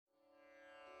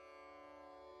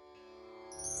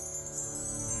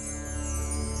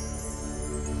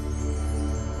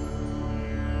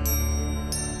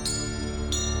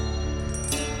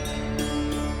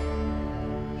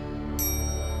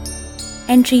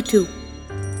Entry 2.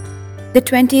 The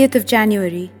 20th of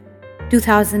January,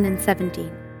 2017.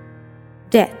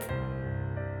 Death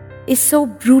is so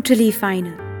brutally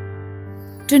final.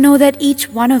 To know that each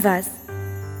one of us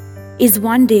is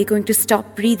one day going to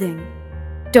stop breathing,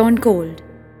 turn cold,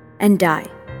 and die.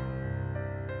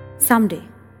 Someday.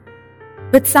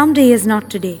 But someday is not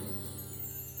today.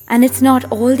 And it's not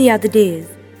all the other days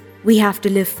we have to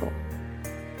live for.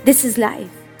 This is life.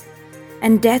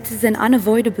 And death is an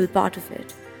unavoidable part of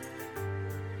it.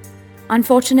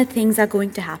 Unfortunate things are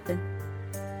going to happen.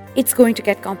 It's going to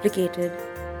get complicated.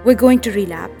 We're going to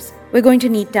relapse. We're going to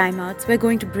need timeouts. We're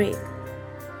going to break.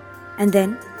 And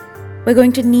then, we're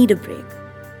going to need a break.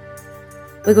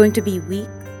 We're going to be weak.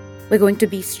 We're going to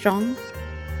be strong.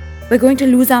 We're going to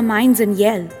lose our minds and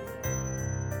yell.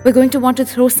 We're going to want to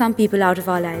throw some people out of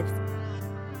our lives.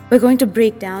 We're going to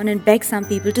break down and beg some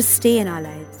people to stay in our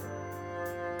lives.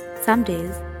 Some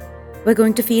days, we're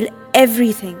going to feel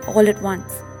everything all at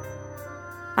once.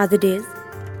 Other days,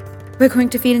 we're going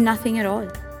to feel nothing at all.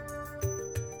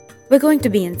 We're going to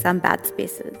be in some bad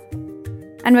spaces.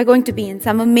 And we're going to be in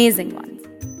some amazing ones.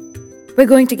 We're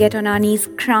going to get on our knees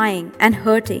crying and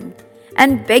hurting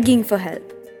and begging for help.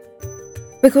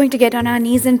 We're going to get on our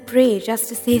knees and pray just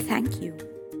to say thank you.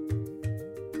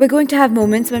 We're going to have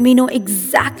moments when we know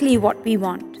exactly what we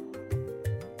want.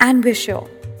 And we're sure.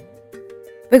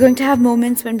 We're going to have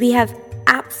moments when we have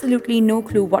absolutely no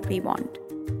clue what we want.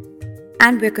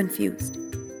 And we're confused.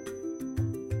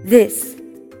 This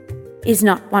is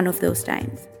not one of those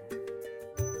times.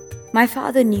 My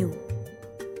father knew,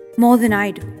 more than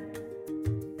I do,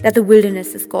 that the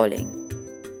wilderness is calling,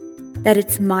 that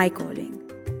it's my calling,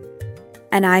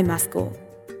 and I must go.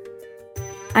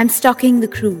 I'm stocking the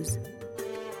cruise.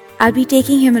 I'll be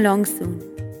taking him along soon,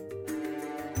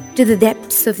 to the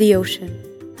depths of the ocean,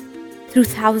 through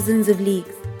thousands of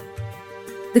leagues.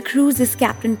 The cruise is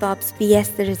Captain Pop's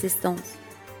pièce de résistance.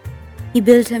 He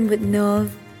built him with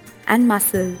nerve and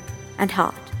muscle and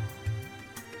heart.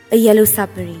 A yellow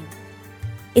submarine.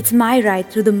 It's my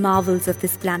ride through the marvels of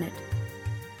this planet.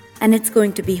 And it's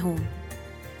going to be home,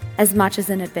 as much as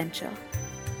an adventure.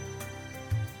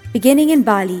 Beginning in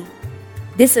Bali,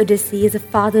 this odyssey is a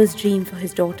father's dream for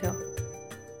his daughter.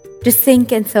 To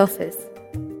sink and surface,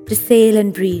 to sail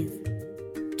and breathe,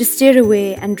 to steer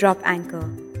away and drop anchor,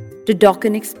 to dock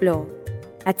and explore,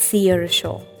 at sea or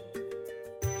ashore.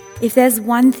 If there's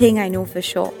one thing I know for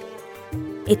sure,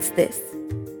 it's this.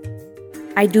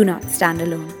 I do not stand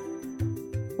alone.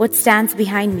 What stands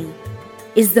behind me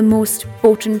is the most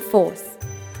potent force,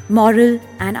 moral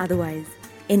and otherwise,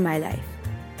 in my life.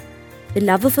 The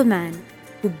love of a man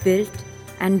who built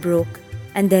and broke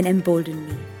and then emboldened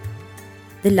me.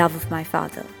 The love of my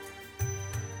father.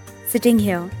 Sitting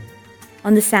here,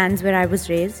 on the sands where I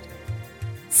was raised,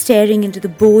 staring into the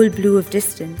bold blue of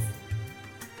distance,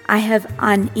 I have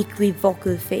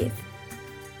unequivocal faith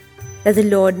that the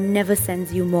Lord never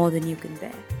sends you more than you can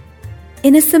bear.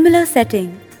 In a similar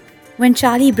setting, when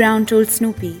Charlie Brown told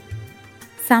Snoopy,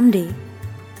 "Someday,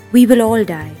 we will all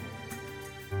die,"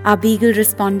 our beagle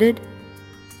responded,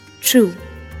 "True,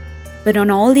 but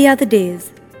on all the other days,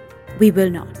 we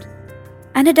will not."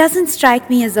 And it doesn't strike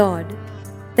me as odd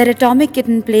that Atomic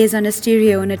Kitten plays on a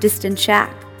stereo in a distant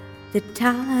shack. The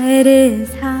tide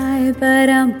is high, but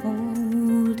I'm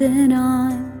holding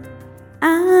on.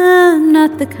 I'm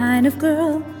not the kind of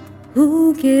girl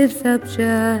who gives up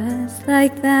just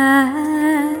like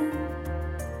that.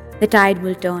 The tide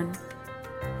will turn.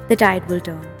 The tide will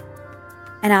turn.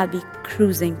 And I'll be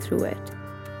cruising through it.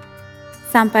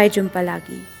 Sampai jumpa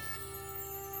lagi.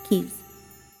 Keys.